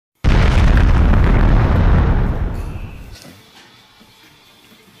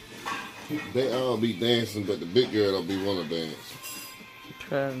They all be dancing, but the big girl don't be want to dance.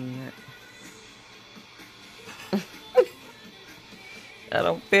 Trying that. I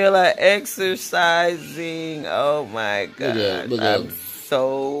don't feel like exercising. Oh my God. Look at I'm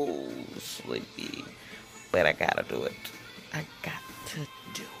so sleepy. But I gotta do it. I got to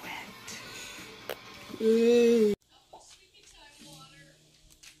do it.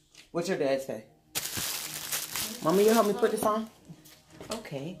 What's your dad say? Mommy, you help me put this on?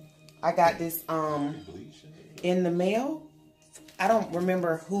 Okay. I got this in the mail. I don't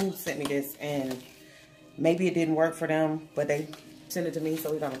remember who sent me this, and maybe it didn't work for them, but they sent it to me,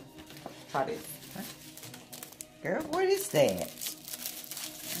 so we're gonna try this. Huh? Girl, what is that?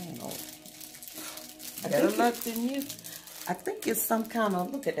 I don't know. Better luck than you. I think it's some kind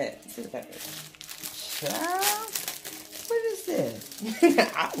of, look at that. See what that is. Child, what is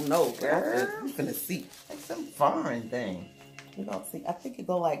this? I don't know, girl. I'm gonna see. Like some foreign thing. We're gonna see. I think it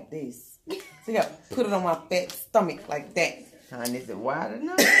go like this. So yeah, put it on my fat stomach like that. Honey, is it wide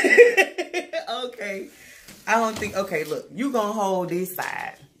enough? Okay. I don't think, okay, look. You gonna hold this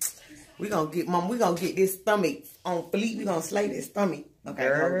side. We gonna get, Mom, we gonna get this stomach on fleek. We gonna slay this stomach. Okay,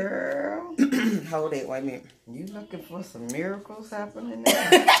 girl. Hold it. Hold it, wait a minute. You looking for some miracles happening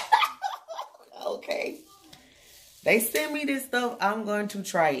there? Okay. They send me this stuff. I'm going to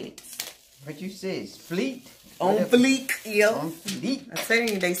try it. What you said is fleek? On fleek, yep. On fleek. I'm telling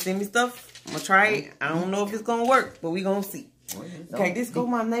you, they send me stuff. I'm gonna try it. I don't know if it's gonna work, but we gonna see. Okay, this go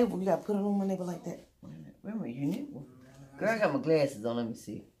my navel. You gotta put it on my navel like that. Wait a minute, you navel? Girl, I got my glasses on. Let me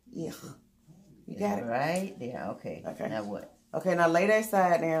see. Yeah. You got it? Right there. Okay. Okay. Now what? Okay, now lay that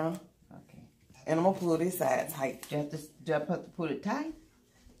side down. Okay. And I'm gonna pull this side tight. Do I have to pull it tight?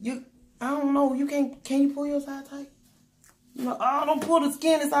 I don't know. You can you pull your side tight? No, oh, don't pull the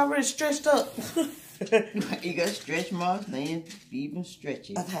skin. It's already stretched up. You got stretch marks, man. Even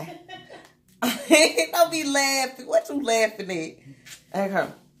stretch it. Okay. Don't be laughing. What you laughing at? Okay.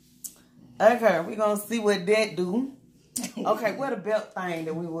 Okay, we're gonna see what that do. Okay, what the belt thing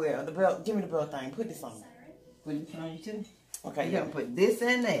that we wear? The belt. Give me the belt thing. Put this on. Put this on you too. Okay, you gotta put this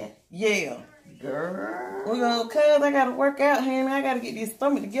in there. Yeah. Girl. We're gonna, cuz I gotta work out, honey. I gotta get this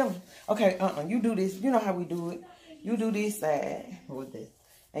stomach together. Okay, you do this. You know how we do it. You do this side. Hold this.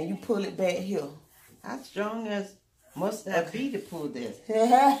 And you pull it back here. How strong as must I be to pull this?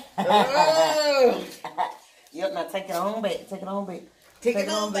 Oh. Yep, now take it on back. Take it on back. Take it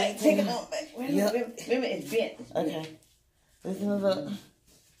on back. Take it on back. Wait a minute, it's bent. Okay. Listen up.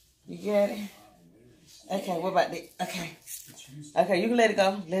 You got it? Okay, what about this? Okay. Okay, you can let it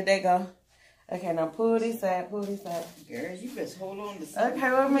go. Let that go. Okay, now pull this side. Pull this side. Girl, you just hold on to something.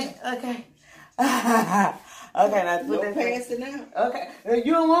 Okay, wait a minute. Okay. Okay, now put that pass it out. Okay.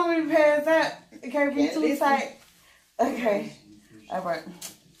 You don't want me to pass out. It can't be too tight. Okay. All right.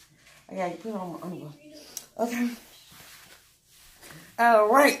 Okay, put it on my underwear. Okay. All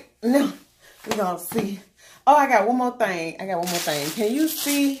right. Now, we're going to see. Oh, I got one more thing. Can you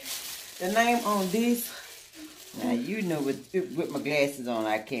see the name on this? Now, you know, with my glasses on,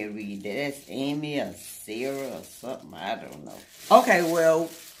 I can't read that. That's Amy or Sarah or something. I don't know. Okay, well,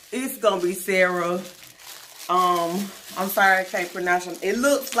 it's going to be Sarah. I'm sorry I can't pronounce them. It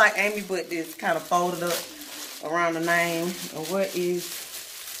looks like Amy, but it's kind of folded up around the name. And what is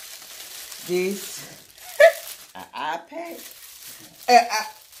this? An iPad?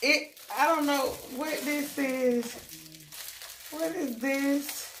 I don't know what this is. What is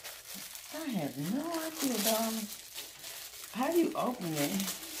this? I have no idea, darling. How do you open it?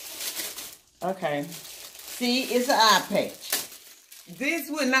 Okay. See, it's an eye patch. This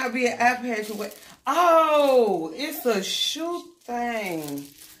would not be an eye patch. Oh, it's a shoe thing.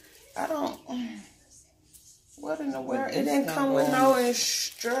 I don't... What in the world? It didn't come with no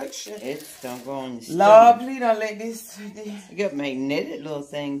instruction. It's gonna go on the stomach. Lord, please don't let this... You got magnetic little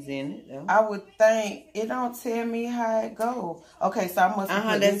things in it, though. I would think. It don't tell me how it goes. Okay, so I must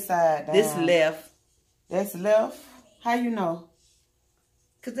put this side down. This left. That's left? How you know?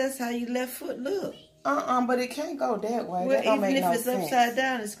 Because that's how your left foot look. But it can't go that way. Well, that don't make no sense. Even if it's upside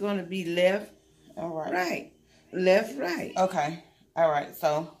down, it's going to be left, all right, right. Left, right. Okay. All right,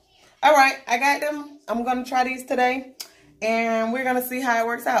 so... All right, I got them. I'm going to try these today. And we're going to see how it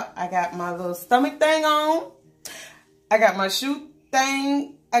works out. I got my little stomach thing on. I got my shoe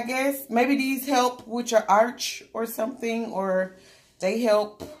thing, I guess. Maybe these help with your arch or something. Or they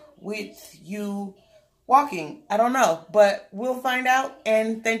help with you walking. I don't know. But we'll find out.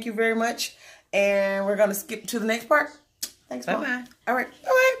 And thank you very much. And we're going to skip to the next part. Thanks, Mom. Bye-bye. All right.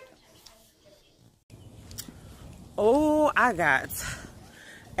 Bye-bye. Oh, I got...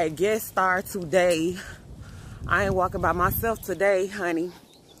 a guest star today. I ain't walking by myself today, honey.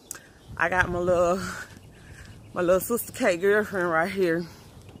 I got my little sister K girlfriend right here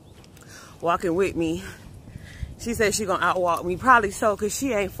walking with me. She said she gonna outwalk me, probably so, cause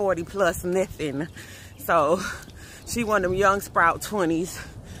she ain't 40 plus nothing. So she one of them young sprout 20s.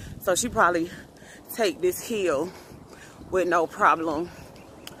 So she probably take this hill with no problem.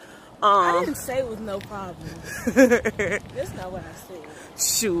 I didn't say with no problem. That's not what I said.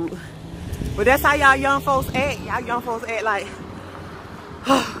 Shoot. But that's how y'all young folks act. Y'all young folks act like,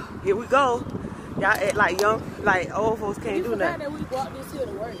 here we go. Y'all act like old folks can't do nothing. That we walked this hill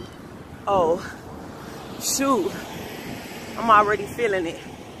to work. Oh, shoot. I'm already feeling it.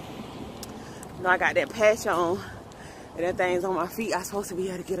 You know, I got that patch on and that thing's on my feet. I'm supposed to be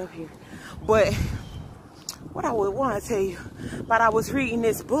able to get up here. But what I would want to tell you, but I was reading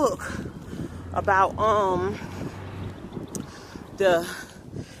this book about the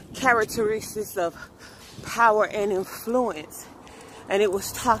characteristics of power and influence. And it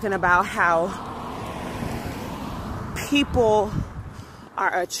was talking about how people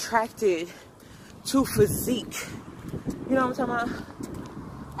are attracted to physique. You know what I'm talking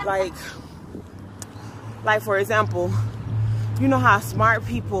about? Like for example, you know how smart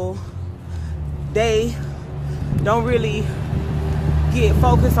people, they don't really get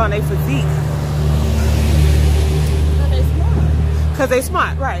focused on their physique. Because they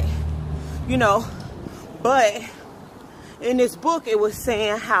smart, right? You know, but in this book it was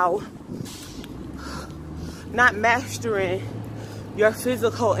saying how not mastering your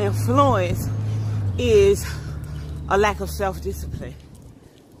physical influence is a lack of self-discipline,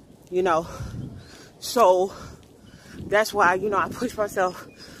 you know. So that's why, you know, I push myself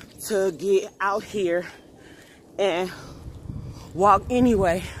to get out here and walk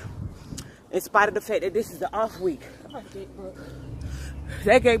anyway, in spite of the fact that this is the off week.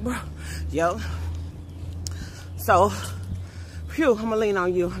 That gate broke. Yo. So, phew, I'm gonna lean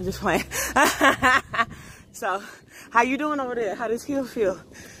on you. I'm just playing. So, how you doing over there? How does heel feel?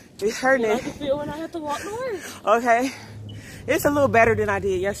 It's hurting. I can feel when I have to walk to work. Okay. It's a little better than I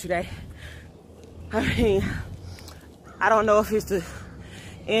did yesterday. I mean, I don't know if it's the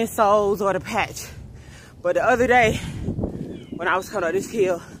insoles or the patch, but the other day when I was coming up this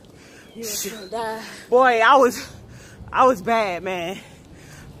hill, boy, I was bad, man.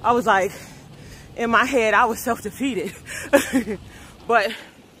 I was like, in my head, I was self-defeated. But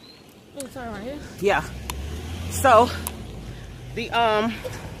let me turn right here. Yeah. So the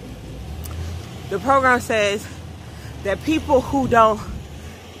program says that people who don't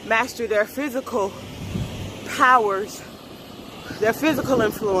master their physical powers, their physical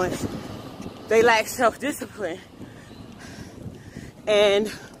influence, they lack self-discipline.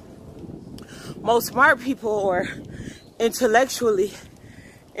 And most smart people or intellectually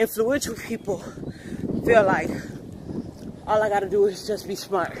influential people feel like all I gotta do is just be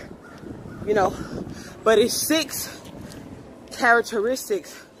smart, you know. But it's 6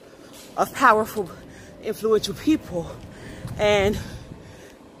 characteristics of powerful, influential people, and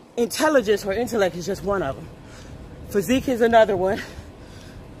intelligence or intellect is just one of them. Physique is another one.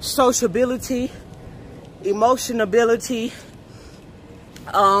 Sociability, emotionability.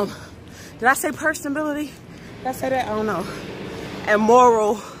 Did I say personability? Did I say that? I don't know. And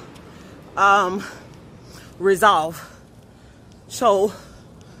moral resolve. So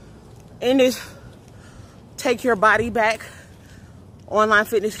in this Take Your Body Back online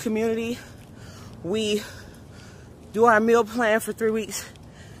fitness community, we do our meal plan for 3 weeks.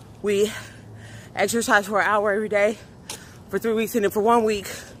 We exercise for an hour every day for 3 weeks, and then for 1 week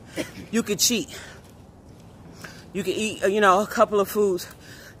you could cheat. You can eat, you know, a couple of foods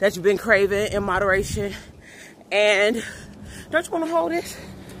that you've been craving in moderation. And don't you want to hold this?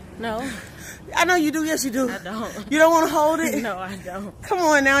 No. I know you do. Yes, you do. I don't. You don't want to hold it? No, I don't. Come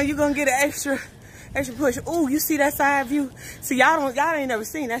on now. You're going to get an extra push. Ooh, you see that side view? See, y'all ain't never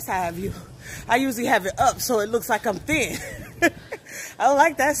seen that side view. I usually have it up so it looks like I'm thin. I don't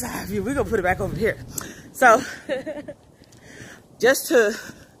like that side view. We're going to put it back over here. So, just to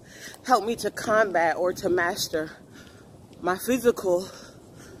help me to combat or to master my physical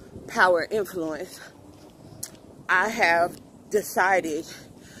power influence, I have decided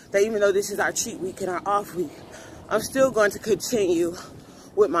that even though this is our cheat week and our off week, I'm still going to continue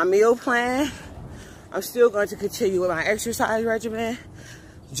with my meal plan. I'm still going to continue with my exercise regimen,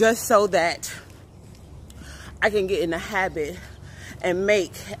 just so that I can get in the habit and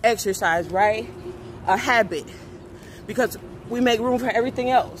make exercise, right, a habit. Because we make room for everything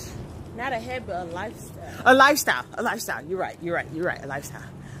else. Not a habit, a lifestyle. A lifestyle. A lifestyle. You're right. A lifestyle.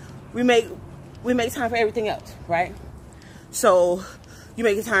 We make time for everything else, right? So you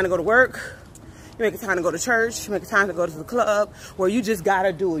make it time to go to work. You make a time to go to church. You make a time to go to the club, where you just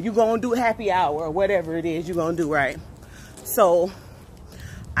gotta do it. You gonna do happy hour or whatever it is you're gonna do, right? So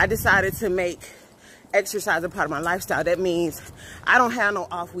I decided to make exercise a part of my lifestyle. That means I don't have no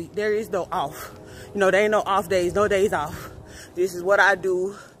off week. There is no off. You know, there ain't no off days, no days off. This is what I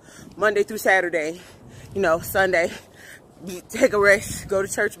do Monday through Saturday. You know, Sunday, take a rest, go to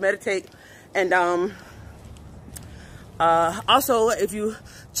church, meditate. And also, if you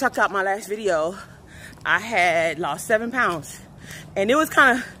check out my last video, I had lost 7 pounds. And it was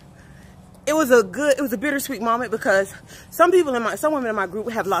it was a bittersweet moment, because some women in my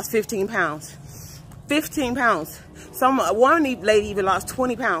group have lost 15 pounds. 15 pounds. One lady even lost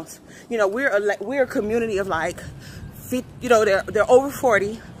 20 pounds. You know, we're a community of like, you know, they're over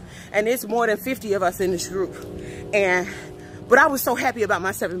 40, and it's more than 50 of us in this group. But I was so happy about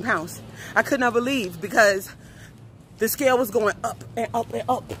my 7 pounds. I could not believe, because the scale was going up and up and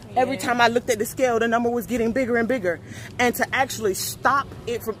up. Yeah. Every time I looked at the scale, the number was getting bigger and bigger. And to actually stop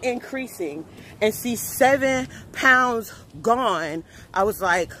it from increasing and see 7 pounds gone, I was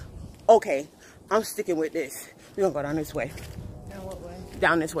like, okay, I'm sticking with this. We're gonna go down this way. Down what way?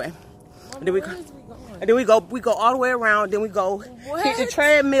 Down this way. And then we go all the way around. Then we go hit the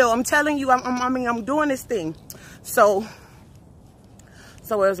treadmill. I'm telling you, I'm doing this thing. So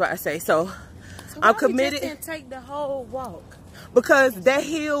what was I say? So I'm committed. You just didn't take the whole walk? Because that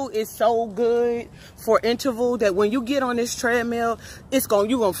hill is so good for interval that when you get on this treadmill, you're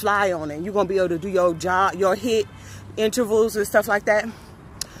gonna fly on it. You're gonna be able to do your job, your HIIT intervals and stuff like that.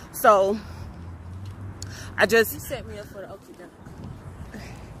 So you set me up for the okie doke.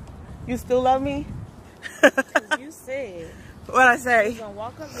 You still love me? Because you said what I say? You're gonna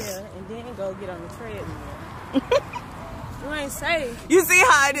walk up there and then go get on the treadmill. You ain't say. You see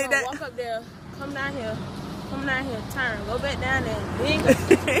how I did that? Walk up there, come down here, turn, go back down there, and then go.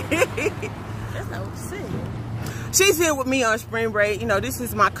 That's not what you said. She's here with me on spring break. You know, this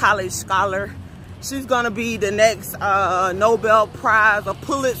is my college scholar. She's gonna be the next Nobel Prize or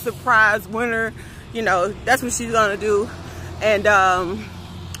Pulitzer Prize winner. You know, that's what she's gonna do. And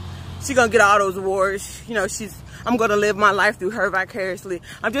she's gonna get all those awards. You know, I'm gonna live my life through her vicariously.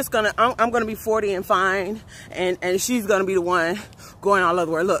 I'm gonna be 40 and fine, and she's gonna be the one going all over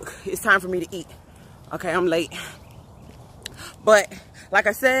the world. Look, it's time for me to eat. Okay, I'm late. But like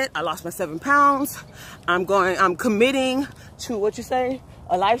I said, I lost my 7 pounds. I'm committing to, what you say,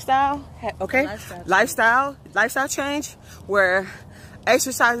 a lifestyle. Okay, lifestyle change, where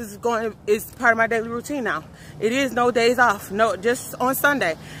exercise is part of my daily routine now. It is no days off, no, just on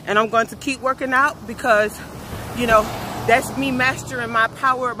Sunday. And I'm going to keep working out, because, you know, that's me mastering my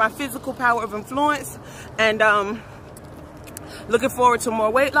power, my physical power of influence. And looking forward to more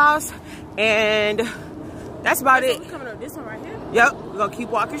weight loss. And that's about it. We're coming up this one right here? Yep, we're gonna keep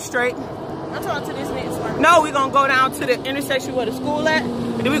walking straight. I'm talking to this next one. No, we're gonna go down to the intersection where the school at,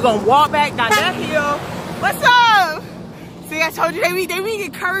 and then we're gonna walk back down that hill. What's up? See, I told you they be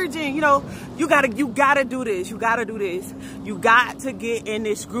encouraging. You know, you gotta do this. You gotta do this. You got to get in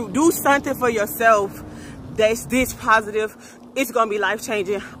this group. Do something for yourself that's this positive. It's gonna be life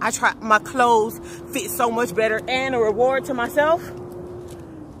changing. My clothes fit so much better, and a reward to myself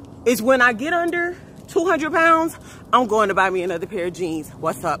is when I get under 200 pounds, I'm going to buy me another pair of jeans.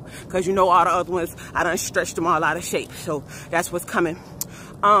 What's up? Because you know all the other ones, I done stretched them all out of shape. So that's what's coming.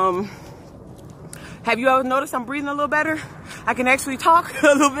 Have you ever noticed I'm breathing a little better? I can actually talk a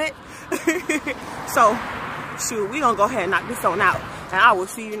little bit. So, shoot, we gonna go ahead and knock this on out. And I will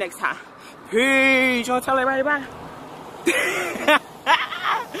see you next time. Peace. You wanna tell everybody bye?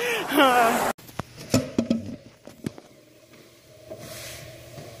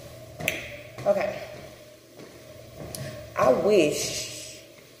 Okay. I wish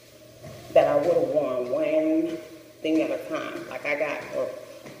that I would have worn one thing at a time. Like I got, or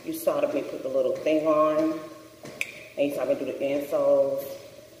you saw me put the little thing on, and you saw me do the insoles.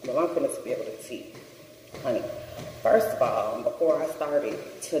 Well, I'm gonna be able to see. Honey, first of all, before I started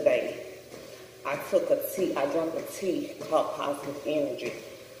today, I drank a tea called Positive Energy.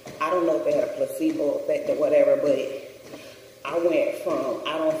 I don't know if they had a placebo effect or whatever, but I went from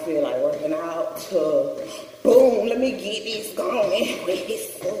I don't feel like working out to boom, let me get this going with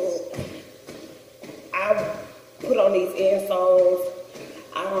this food. I put on these insoles.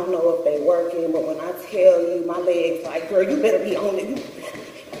 I don't know if they working, but when I tell you, my legs like, girl, you better be on it.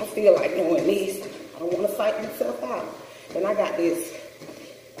 I feel like doing this. I don't want to psych myself out. And I got this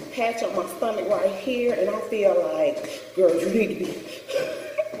patch on my stomach right here, and I feel like, girl, you need to be.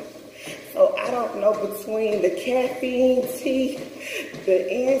 So I don't know, between the caffeine tea, the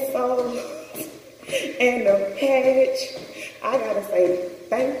insole, and the patch, I gotta say,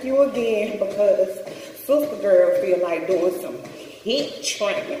 thank you again, because Sister Girl feel like doing some HIIT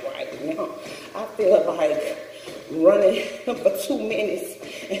training right now. I feel like running for 2 minutes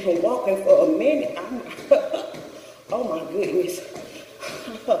and walking for a minute. Oh my goodness.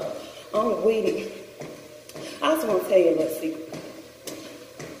 I'm with it. I just want to tell you a little secret.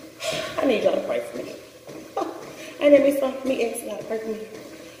 I need y'all to pray for me. And let me ask y'all to pray for me.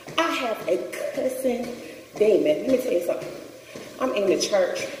 I have a cussing demon. Let me tell you something. I'm in the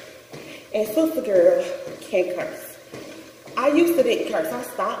church, and Sister Girl can't curse. I used to didn't curse. I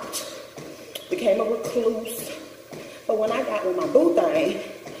stopped, became a recluse. But when I got with my boo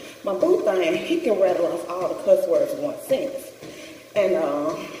thing, he can rattle off all the cuss words in one sentence. And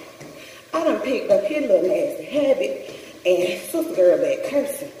I done picked up his little nasty habit, and Sister Girl back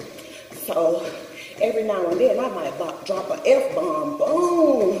cursing. So every now and then I might drop an F-bomb.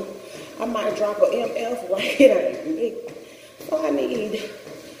 Boom! I might drop an MF right there. So I need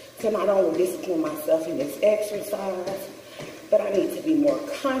to not only discipline myself in this exercise, but I need to be more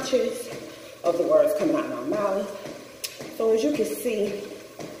conscious of the words coming out of my mouth. So as you can see,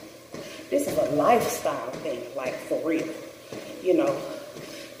 this is a lifestyle thing, like for real. You know,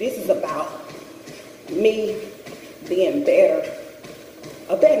 this is about me being better,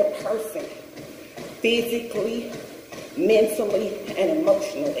 a better person, physically, mentally, and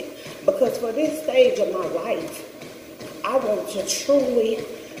emotionally. Because for this stage of my life, I want to truly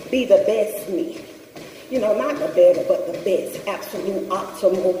be the best me. You know, not the better, but the best, absolute,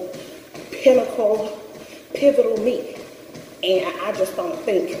 optimal, pinnacle, pivotal me. And I just don't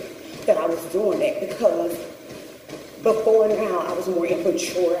think that I was doing that, because before now, I was more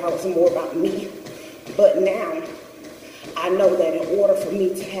immature, I was more about me. But now, I know that in order for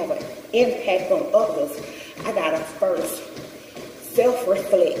me to have an impact on others, I gotta first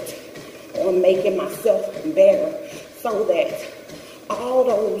self-reflect on making myself better, so that all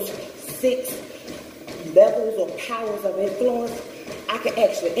those 6 levels or powers of influence I can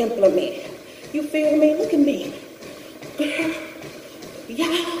actually implement. You feel me? Look at me. Girl,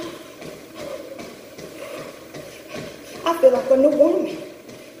 yeah. I feel like a new woman.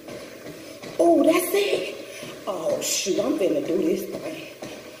 Oh, that's it. Oh, shoot, I'm finna do this thing.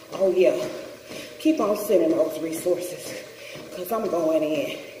 Oh, yeah. Keep on sending those resources, because I'm going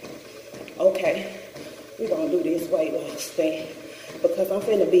in. Okay, we're going to do this weight loss thing, because I'm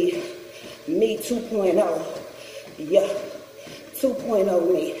finna be me 2.0. Yeah,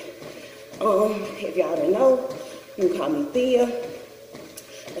 2.0 me. If y'all don't know, you can call me Thea.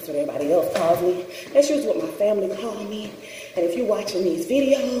 That's what everybody else calls me. That's usually what my family calls me. And if you're watching these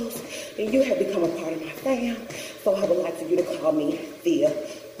videos, then you have become a part of my fam. So I would like for you to call me Thea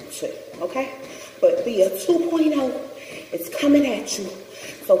too, okay? But Thea 2.0 is coming at you.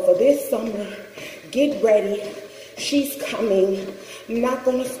 So for this summer, get ready. She's coming. I'm not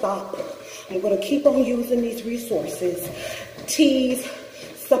gonna stop. I'm gonna keep on using these resources, teas,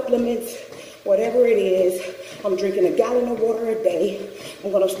 supplements, whatever it is. I'm drinking a gallon of water a day.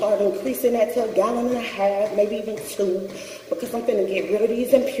 I'm gonna start increasing that to 1.5 gallons, maybe even 2, because I'm finna get rid of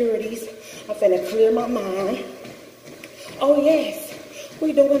these impurities. I'm finna clear my mind. Oh yes,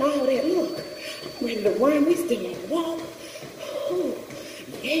 we doing all that. Look, I'm ready to run. We still on the wall. Oh,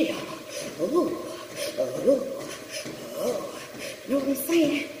 yeah. Oh, oh, oh. Know what I'm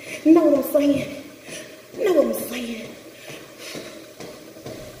saying? Know what I'm saying? Know what I'm saying?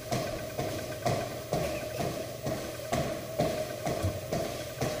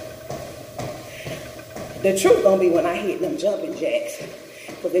 The truth gonna be when I hit them jumping jacks.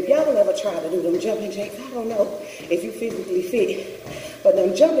 Because if y'all ever try to do them jumping jacks, I don't know if you physically fit, but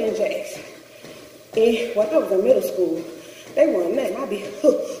them jumping jacks, when I was in middle school, they weren't nothing. I'd be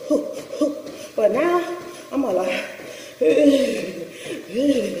hoo, hoo, hoo. But now, I'm all like,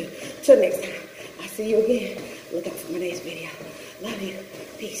 till next time. I'll see you again. Look out for my next video. Love you.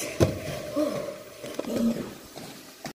 Peace. Whew.